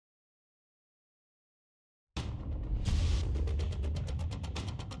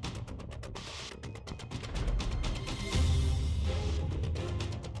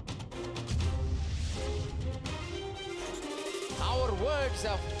words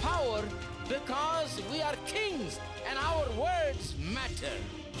have power because we are kings and our words matter.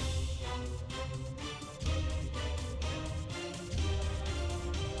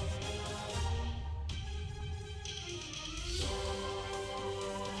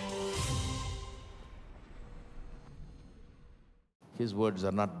 His words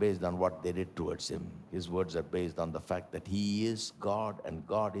are not based on what they did towards him. His words are based on the fact that he is God and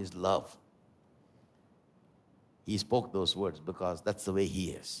God is love. He spoke those words because that's the way he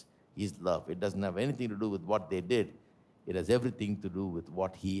is. He's love. It doesn't have anything to do with what they did. It has everything to do with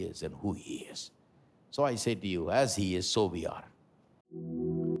what he is and who he is. So I say to you, as he is, so we are.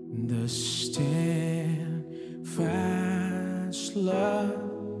 The steadfast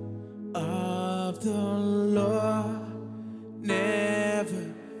love of the Lord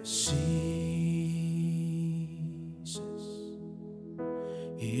never ceases.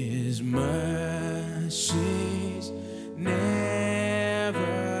 His mercies never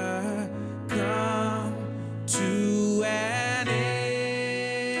come to an end.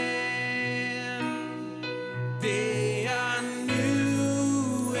 They are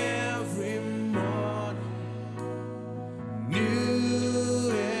new every morning,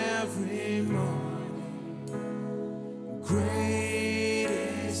 new every morning. Great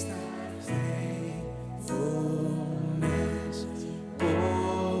is thy faithfulness, O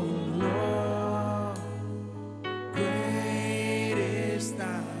Lord. Great is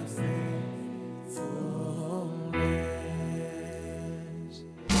thy faithfulness.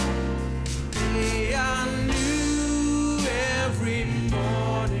 They are new every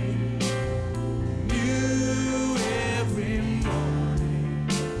morning, new every morning.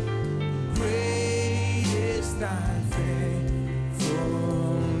 Great is thy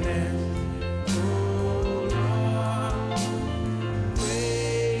faithfulness, O Lord.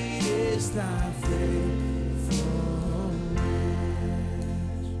 Great is thy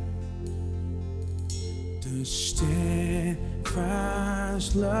faithfulness. The steadfast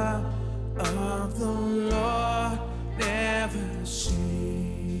love of the Lord never ceases.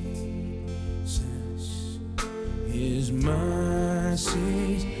 His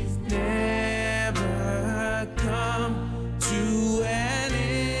mercies never come to an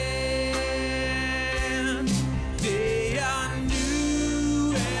end. They are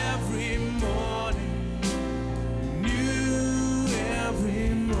new every morning, new every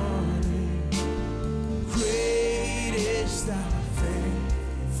morning. Great is thy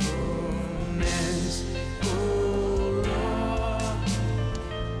faithfulness, O Lord.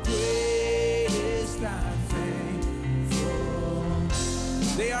 Great is thy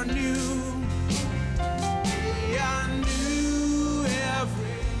faithfulness. They are new. They are new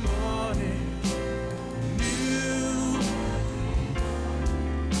every morning. New.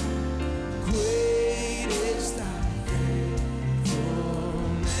 Great is thy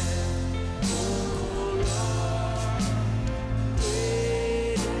faithfulness, O Lord.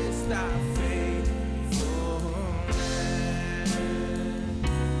 Great is thy faithfulness.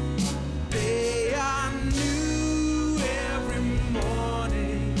 They are new every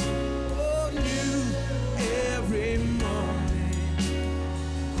morning. Oh, new every morning.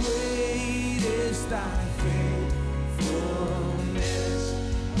 Great is thy faithfulness,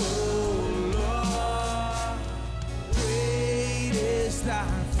 O Lord. Great is thy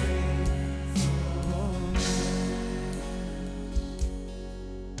faithfulness.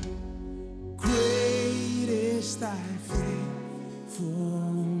 Great is thy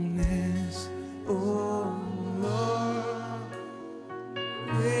faithfulness, O Lord.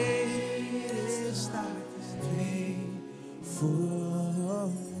 Great is thy faithfulness.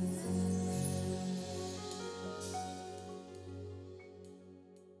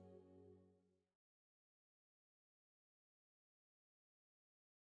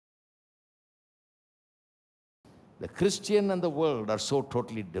 The Christian and the world are so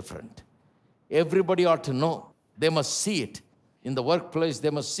totally different. Everybody ought to know. They must see it. In the workplace, they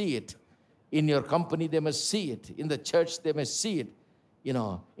must see it. In your company, they must see it. In the church, they must see it. You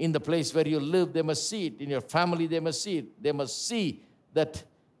know, in the place where you live, they must see it. In your family, they must see it. They must see that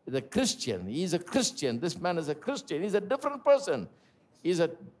the Christian, he's a Christian. This man is a Christian. He's a different person. He's a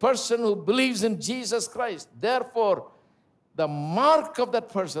person who believes in Jesus Christ. Therefore, the mark of that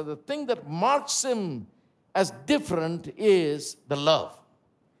person, the thing that marks him as different is the love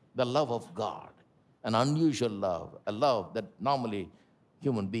of God, an unusual love, a love that normally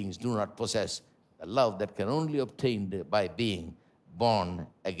human beings do not possess, a love that can only be obtained by being born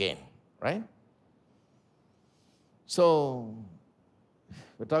again, right? So,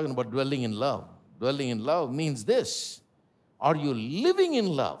 we're talking about dwelling in love. Dwelling in love means this. Are you living in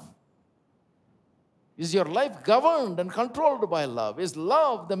love? Is your life governed and controlled by love? Is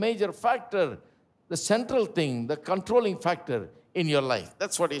love the major factor, the central thing, the controlling factor in your life?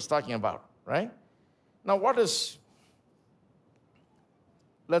 That's what he's talking about, right? Now, let's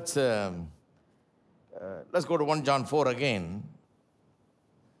go to 1 John 4 again.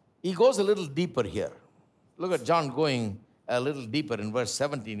 He goes a little deeper here. Look at John going a little deeper in verse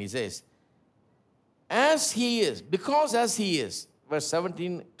 17. He says, as he is, because as he is, verse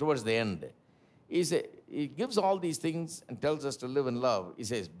 17 towards the end, he gives all these things and tells us to live in love. He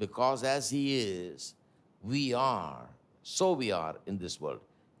says, because as he is, we are, so we are in this world.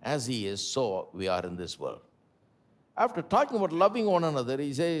 As he is, so we are in this world. After talking about loving one another,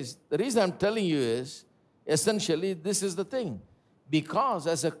 he says, the reason I'm telling you is, essentially, this is the thing. Because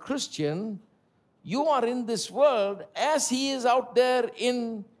as a Christian, you are in this world as he is out there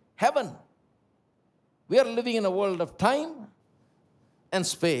in heaven. We are living in a world of time and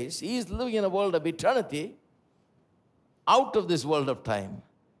space. He is living in a world of eternity, out of this world of time.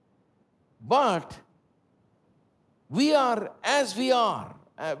 But we are as we are.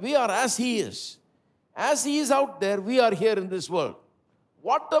 We are as he is. As he is out there, we are here in this world.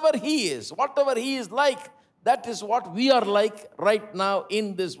 Whatever he is like, that is what we are like right now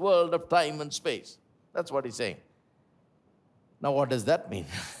in this world of time and space. That's what he's saying. Now, what does that mean?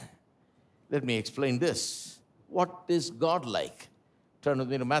 Let me explain this. What is God like? Turn with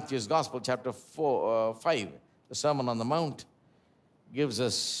me to Matthew's Gospel, chapter 5. The Sermon on the Mount gives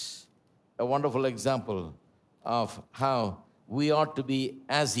us a wonderful example of how we ought to be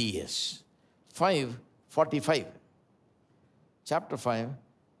as he is. 5:45. Chapter 5,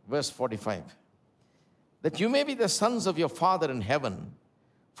 verse 45. That you may be the sons of your Father in heaven,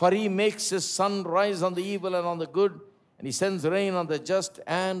 for he makes his sun rise on the evil and on the good, and he sends rain on the just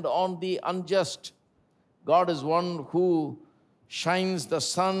and on the unjust. God is one who shines the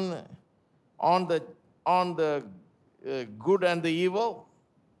sun on the good and the evil,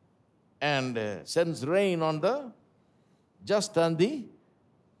 and sends rain on the just and the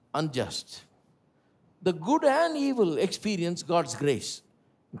unjust. The good and evil experience God's grace.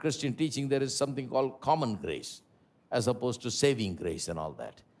 In Christian teaching, there is something called common grace, as opposed to saving grace and all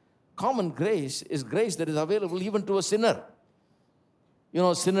that. Common grace is grace that is available even to a sinner. You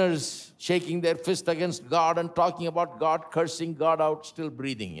know, sinners shaking their fist against God and talking about God, cursing God out, still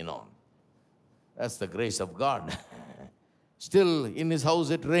breathing, you know. That's the grace of God. Still in his house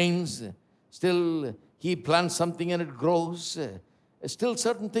it rains. Still he plants something and it grows. Still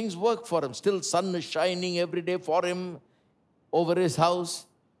certain things work for him. Still sun is shining every day for him over his house.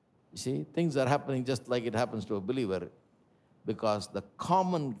 You see, things are happening just like it happens to a believer, because the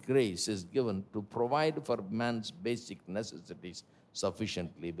common grace is given to provide for man's basic necessities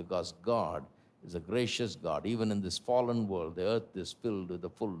sufficiently, because God is a gracious God. Even in this fallen world, the earth is filled with the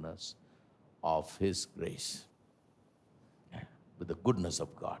fullness of his grace. With the goodness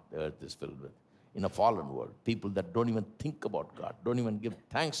of God, the earth is filled with. In a fallen world, people that don't even think about God, don't even give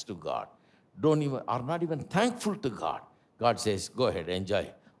thanks to God, are not even thankful to God. God says, go ahead, enjoy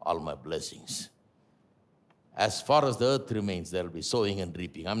all my blessings. As far as the earth remains, there will be sowing and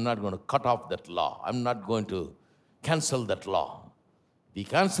reaping. I'm not going to cut off that law. I'm not going to cancel that law. We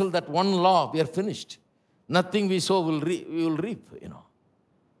cancel that one law, we are finished. Nothing we sow we will reap, you know.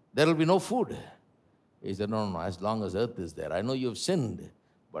 There will be no food. He said, no, as long as earth is there. I know you've sinned,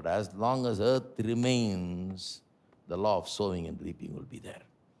 but as long as earth remains, the law of sowing and reaping will be there.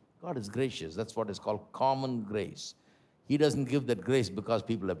 God is gracious. That's what is called common grace. He doesn't give that grace because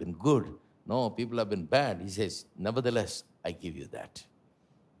people have been good. No, people have been bad. He says, nevertheless, I give you that.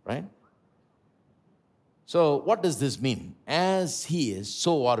 Right? So what does this mean? As he is,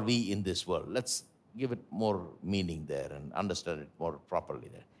 so are we in this world. Let's give it more meaning there and understand it more properly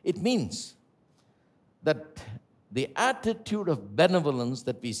there. It means that the attitude of benevolence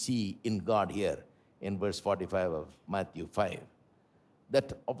that we see in God here in verse 45 of Matthew 5,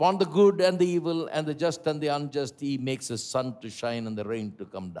 that upon the good and the evil and the just and the unjust, he makes his sun to shine and the rain to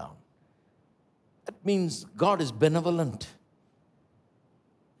come down. That means God is benevolent.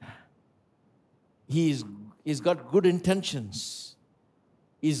 He's got good intentions.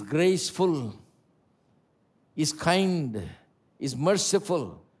 He's graceful. He's kind. He's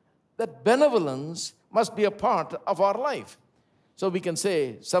merciful. That benevolence must be a part of our life. So we can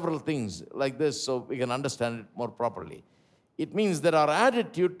say several things like this so we can understand it more properly. It means that our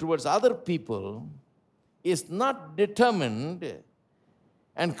attitude towards other people is not determined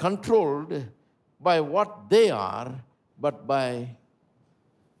and controlled by what they are, but by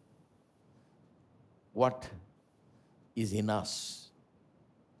what is in us.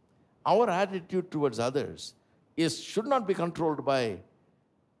 Our attitude towards others should not be controlled by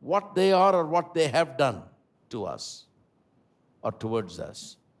what they are or what they have done to us or towards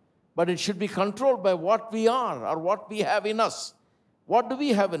us. But it should be controlled by what we are or what we have in us. What do we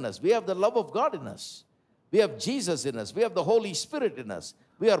have in us? We have the love of God in us. We have Jesus in us. We have the Holy Spirit in us.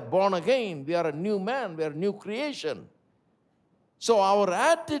 We are born again. We are a new man. We are a new creation. So our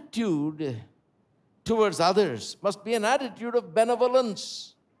attitude towards others must be an attitude of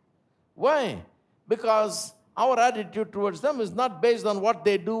benevolence. Why? Because our attitude towards them is not based on what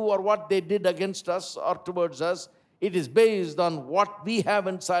they do or what they did against us or towards us. It is based on what we have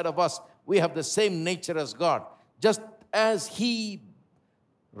inside of us. We have the same nature as God. Just as He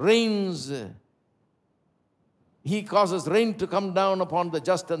rains, He causes rain to come down upon the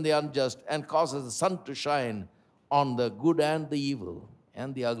just and the unjust and causes the sun to shine on the good and the evil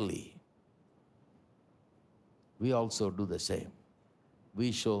and the ugly. We also do the same.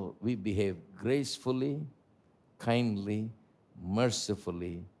 We behave gracefully, kindly,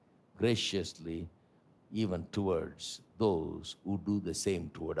 mercifully, graciously, even towards those who do the same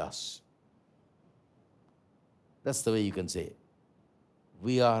toward us. That's the way you can say it.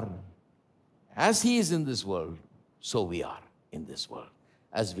 We are, as He is in this world, so we are in this world.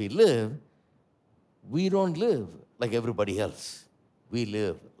 As we live, we don't live like everybody else. We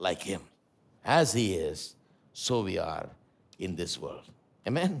live like Him. As He is, so we are in this world.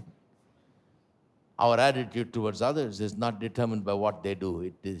 Amen? Our attitude towards others is not determined by what they do.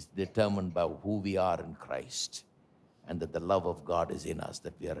 It is determined by who we are in Christ. And that the love of God is in us,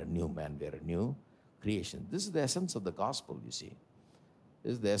 that we are a new man, we are a new creation. This is the essence of the gospel, you see.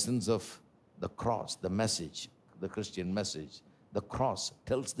 This is the essence of the cross, the message, the Christian message. The cross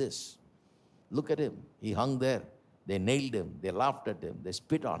tells this. Look at Him. He hung there. They nailed Him. They laughed at Him. They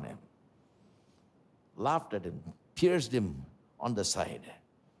spit on Him. Laughed at Him. Pierced Him on the side.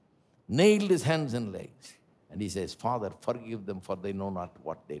 Nailed His hands and legs. And He says, Father, forgive them, for they know not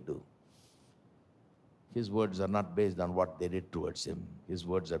what they do. His words are not based on what they did towards Him. His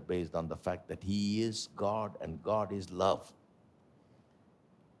words are based on the fact that He is God and God is love.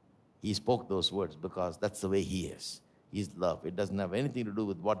 He spoke those words because that's the way He is. He's love. It doesn't have anything to do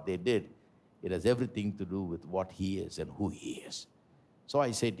with what they did. It has everything to do with what He is and who He is. So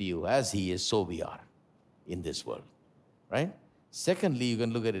I say to you, as He is, so we are in this world. Right? Secondly, you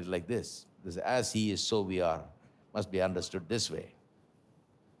can look at it like this. This as He is, so we are must be understood this way.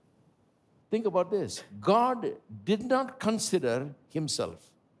 Think about this. God did not consider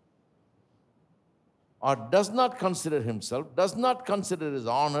Himself, or does not consider Himself, does not consider His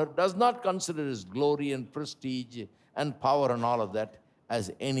honor, does not consider His glory and prestige and power and all of that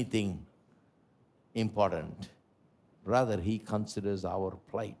as anything important. Rather, He considers our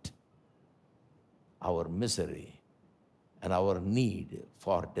plight, our misery, and our need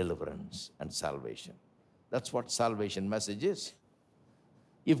for deliverance and salvation. That's what salvation message is.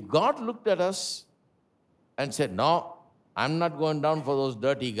 If God looked at us and said, no, I'm not going down for those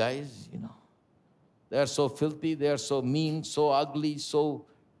dirty guys, they are so filthy, they are so mean, so ugly,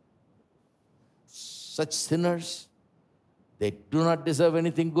 such sinners, they do not deserve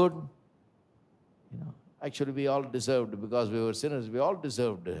anything good. Actually, we all deserved, because we were sinners, we all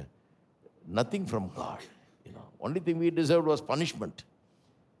deserved nothing from God. Only thing we deserved was punishment.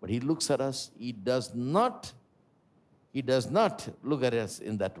 But He looks at us, He does not look at us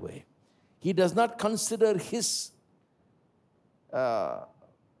in that way. He does not consider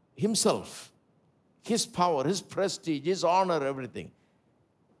Himself, His power, His prestige, His honor, everything.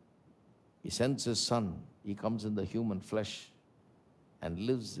 He sends His Son. He comes in the human flesh and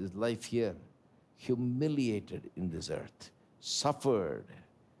lives His life here, humiliated in this earth, suffered.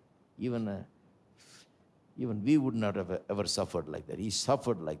 Even we would not have ever suffered like that. He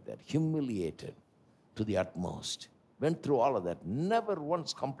suffered like that, humiliated to the utmost. Went through all of that. Never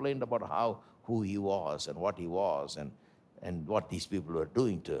once complained about who He was and what He was and what these people were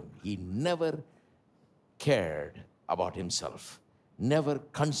doing to Him. He never cared about Himself. Never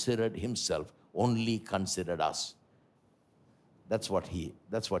considered Himself. Only considered us. That's what He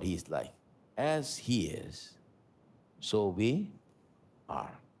is like. As He is, so we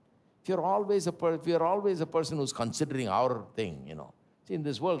are. If you're always a person who's considering our thing, See, in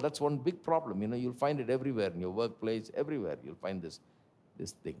this world, that's one big problem. You'll find it everywhere, in your workplace, everywhere. You'll find this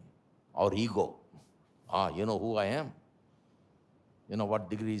thing. Our ego. You know who I am. You know what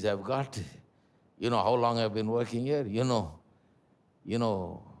degrees I've got. You know how long I've been working here. You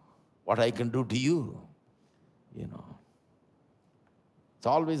know what I can do to you. It's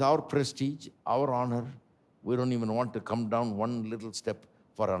always our prestige, our honor. We don't even want to come down one little step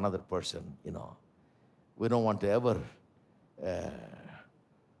for another person, We don't want to ever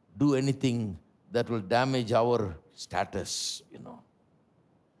do anything that will damage our status,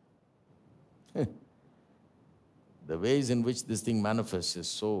 The ways in which this thing manifests is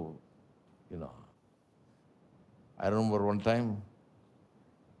so, I remember one time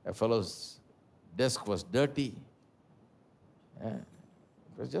a fellow's desk was dirty. It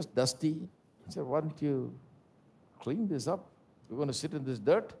was just dusty. He said, why don't you clean this up? You're going to sit in this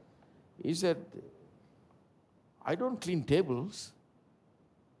dirt? He said, I don't clean tables.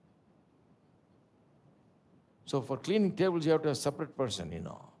 So for cleaning tables, you have to have a separate person,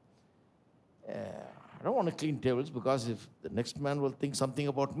 I don't want to clean tables because if the next man will think something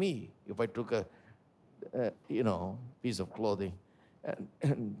about me, if I took a, piece of clothing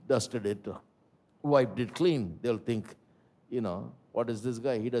and dusted it, wiped it clean, they'll think, what is this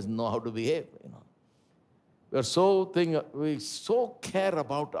guy? He doesn't know how to behave, We so care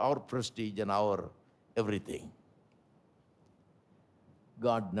about our prestige and our everything.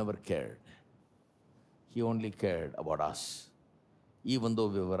 God never cared. He only cared about us. Even though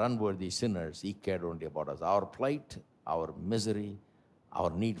we were unworthy sinners, He cared only about us. Our plight, our misery,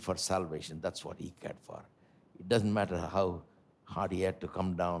 our need for salvation, that's what He cared for. It doesn't matter how hard He had to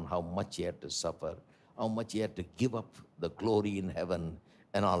come down, how much He had to suffer, how much He had to give up the glory in heaven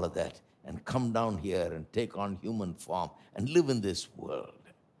and all of that, and come down here and take on human form and live in this world,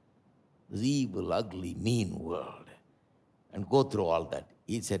 this evil, ugly, mean world, and go through all that.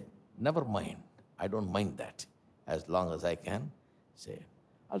 He said, never mind. I don't mind that as long as I can say.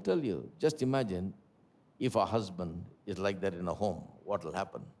 I'll tell you, just imagine if a husband is like that in a home, what will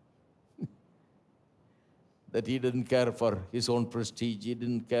happen? That he didn't care for his own prestige, he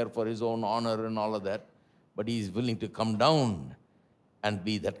didn't care for his own honor and all of that, but he is willing to come down and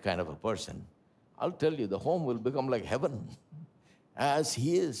be that kind of a person. I'll tell you, the home will become like heaven, as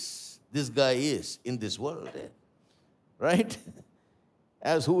he is, this guy is in this world, right?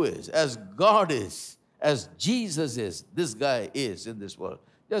 As who is, as God is, as Jesus is, this guy is in this world.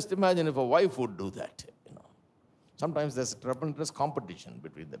 Just imagine if a wife would do that, Sometimes there's a tremendous competition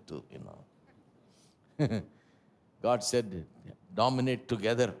between the two, God said, dominate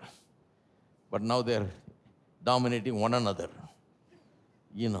together, but now they're dominating one another.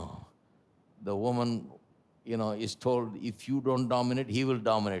 The woman, is told, if you don't dominate, he will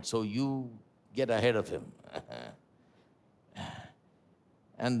dominate, so you get ahead of him.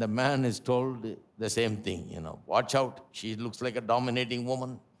 And the man is told the same thing, watch out, she looks like a dominating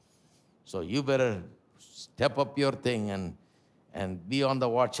woman, so you better step up your thing and be on the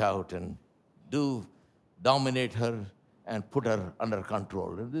watch out and dominate her and put her under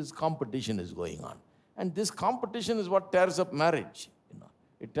control. And this competition is going on. And this competition is what tears up marriage.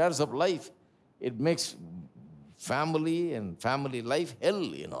 It tears up life. It makes family and family life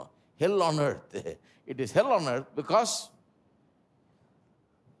hell, hell on earth. It is hell on earth because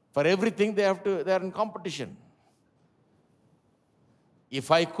for everything they are in competition. If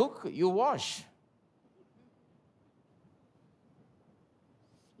I cook, you wash.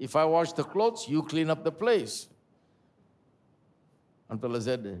 If I wash the clothes, you clean up the place. One fellow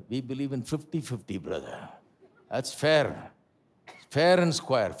said, we believe in 50-50, brother. That's fair. Fair and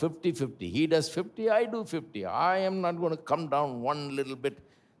square, 50-50. He does 50, I do 50. I am not going to come down one little bit.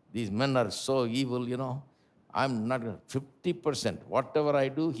 These men are so evil, I'm not going to, 50%. Whatever I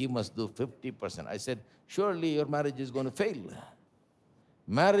do, he must do 50%. I said, surely your marriage is going to fail.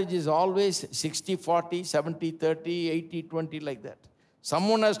 Marriage is always 60-40, 70-30, 80-20, like that.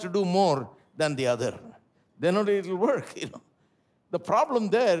 Someone has to do more than the other. Then only it will work, The problem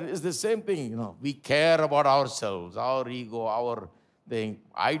there is the same thing, We care about ourselves, our ego, our thing.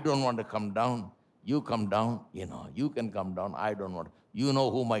 I don't want to come down. You come down, You can come down. I don't want to. You know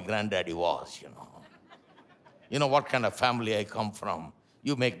who my granddaddy was, You know what kind of family I come from.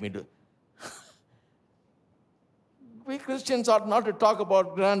 You make me do. We Christians ought not to talk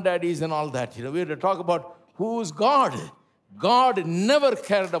about granddaddies and all that. We have to talk about who is God. God never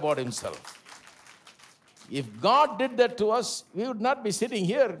cared about himself. If God did that to us, we would not be sitting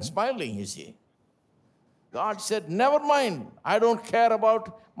here smiling, you see. God said, never mind. I don't care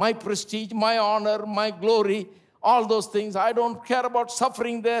about my prestige, my honor, my glory, all those things. I don't care about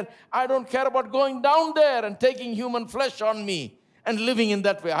suffering there. I don't care about going down there and taking human flesh on me and living in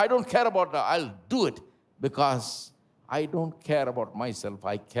that way. I don't care about that. I'll do it because I don't care about myself.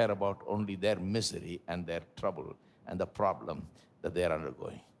 I care about only their misery and their trouble and the problem that they are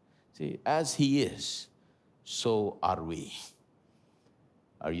undergoing. See, as he is, so are we.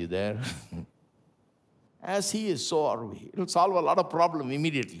 Are you there? As he is, so are we. It will solve a lot of problem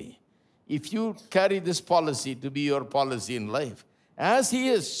immediately. If you carry this policy to be your policy in life, as he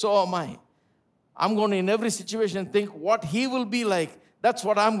is, so am I. I'm going to, in every situation, think what he will be like. That's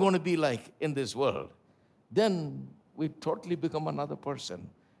what I'm going to be like in this world. Then we totally become another person.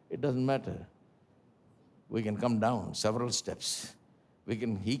 It doesn't matter We can come down several steps.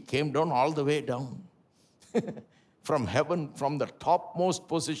 He came down all the way down. From heaven, from the topmost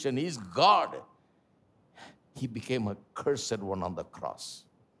position, he's God. He became a cursed one on the cross.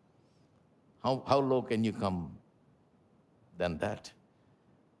 How low can you come than that?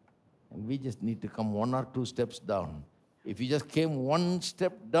 And we just need to come 1 or 2 steps down. If you just came 1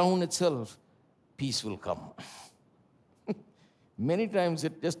 step down itself, peace will come. Many times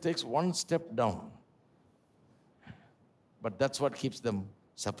it just takes 1 step down. But that's what keeps them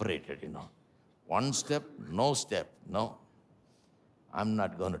separated, 1 step, no. I'm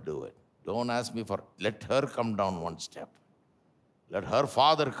not going to do it. Don't ask me let her come down 1 step. Let her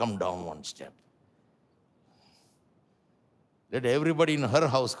father come down 1 step. Let everybody in her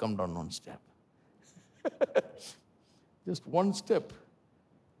house come down 1 step. Just 1 step.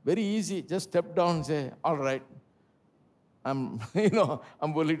 Very easy. Just step down and say, all right, I'm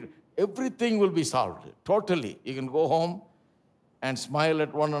willing. Everything will be solved. Totally. You can go home and smile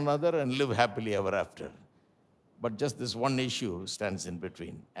at one another and live happily ever after. But just this one issue stands in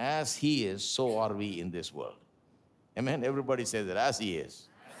between. As he is, so are we in this world. Amen? Everybody says that. As he is.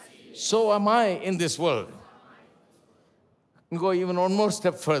 So am I in this world. Go even 1 more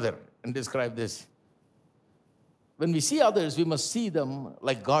step further and describe this. When we see others, we must see them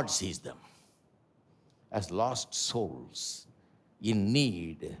like God sees them. As lost souls in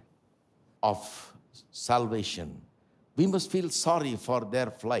need of salvation. We must feel sorry for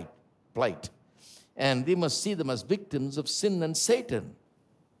their plight. And we must see them as victims of sin and Satan.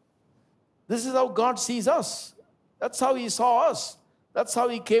 This is how God sees us. That's how he saw us. That's how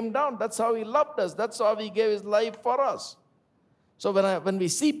he came down. That's how he loved us. That's how he gave his life for us. So when we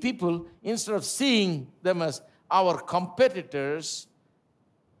see people, instead of seeing them as our competitors,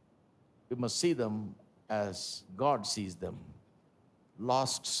 we must see them as God sees them.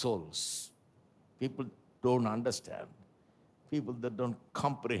 Lost souls. People don't understand. People that don't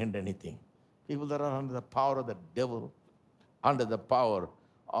comprehend anything. People that are under the power of the devil, under the power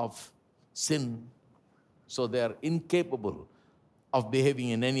of sin. So they are incapable of behaving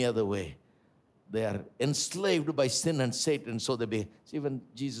in any other way. They are enslaved by sin and Satan. So they behave. See, when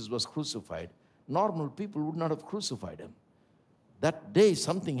Jesus was crucified, normal people would not have crucified him. That day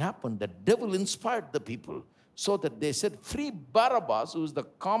something happened. The devil inspired the people so that they said, free Barabbas, who is the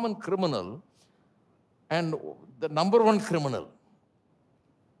common criminal and the number 1 criminal.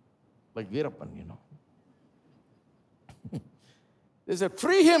 Like Veerappan, They said,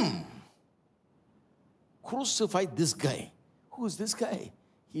 free him. Crucify this guy. Who is this guy?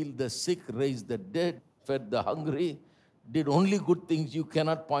 Healed the sick, raised the dead, fed the hungry, did only good things. You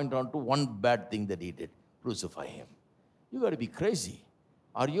cannot point out to one bad thing that he did. Crucify him. You got to be crazy.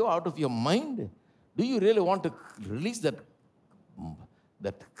 Are you out of your mind? Do you really want to release that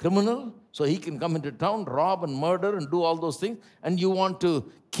criminal so he can come into town, rob and murder and do all those things? And you want to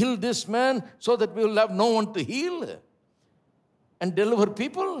kill this man so that we will have no one to heal and deliver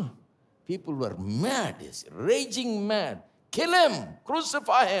people? People were mad, raging mad. Kill him,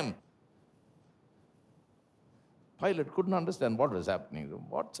 crucify him. Pilate couldn't understand what was happening.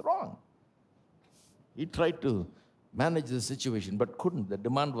 What's wrong? He tried to manage the situation, but couldn't. The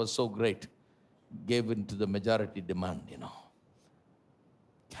demand was so great. Gave in to the majority demand,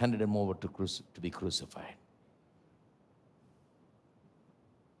 Handed him over to be crucified.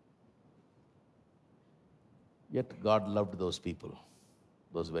 Yet God loved those people,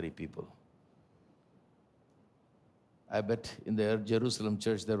 those very people. I bet in the Jerusalem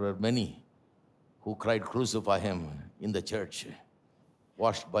church there were many who cried, crucify him, in the church,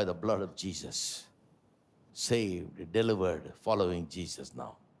 washed by the blood of Jesus, saved, delivered, following Jesus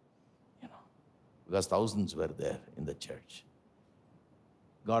now. Because thousands were there in the church.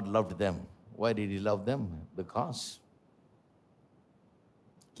 God loved them. Why did he love them? Because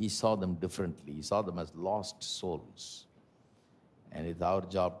he saw them differently. He saw them as lost souls. And it's our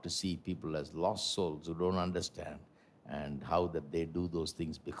job to see people as lost souls who don't understand and how that they do those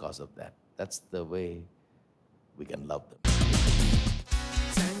things because of that. That's the way we can love them.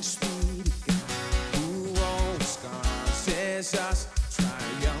 Thanks be to God, who owns God, says us,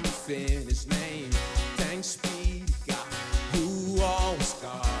 triumph in his name. Thanks be to God, who owns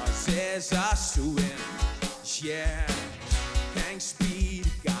God, says us to win. Yeah. Thanks be to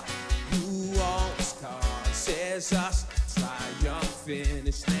God, who owns God, says us, triumph in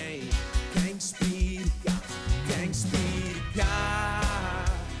his name. Thanks be to God, thanks be to God.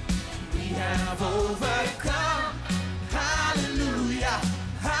 We have overcome. Hallelujah,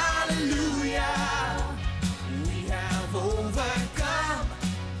 hallelujah. We have overcome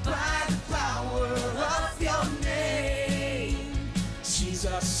by the power of your name.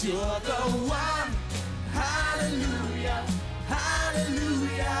 Jesus, you're the one.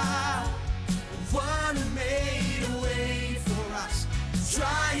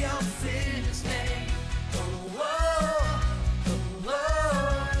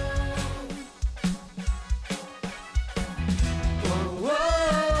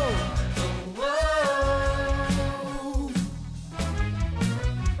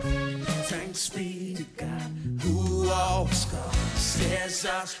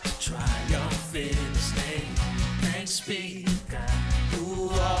 us triumph in His name. Thanks be to God who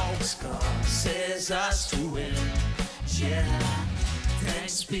always causes us to win. Yeah.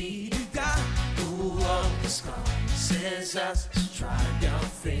 Thanks be to God who always causes us to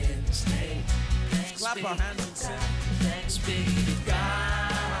triumph in His name. Thanks Clap our hands and sing. Thanks be to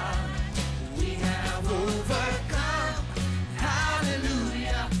God. We have overcome.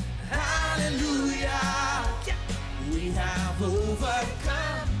 Hallelujah. Hallelujah. We have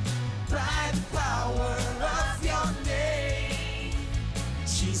overcome by the power of your name.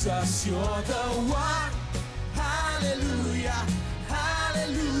 Jesus, you're the one. Hallelujah.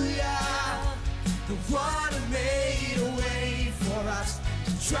 Hallelujah. The one who made a way for us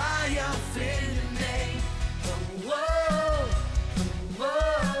to triumph in the name. Oh, whoa, oh,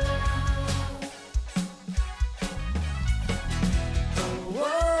 whoa. Oh,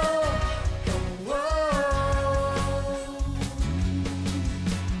 whoa, oh, whoa.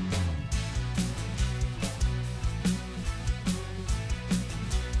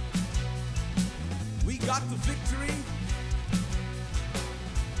 We got the victory.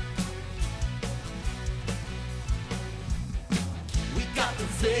 We got the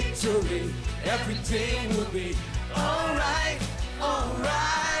victory. Everything will be alright,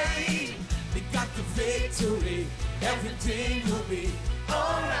 alright. We got the victory. Everything will be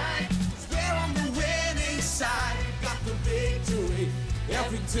alright. We're on the winning side. We got the victory.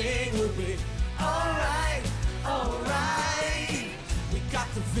 Everything will be alright, alright. We got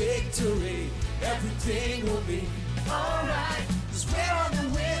the victory. Everything will be alright. 'Cause we're on the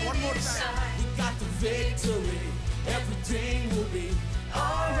winning side. We got the victory. Everything will be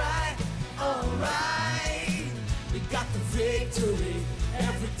alright, alright. We got the victory.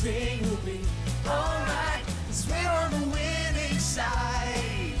 Everything will be alright. 'Cause we're on the winning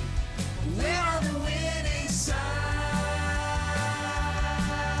side. We're on the winning side.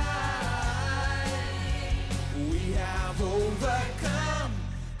 We have overcome.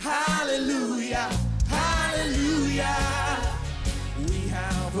 Hallelujah. Hallelujah. We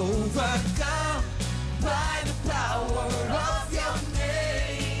have overcome by the power of your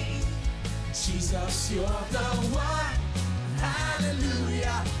name. Jesus, you're the one.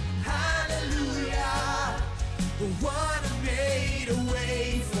 Hallelujah. Hallelujah. The one who made a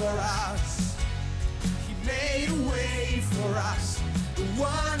way for us. He made a way for us. The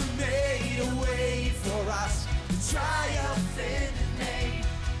one who made a way for us. To try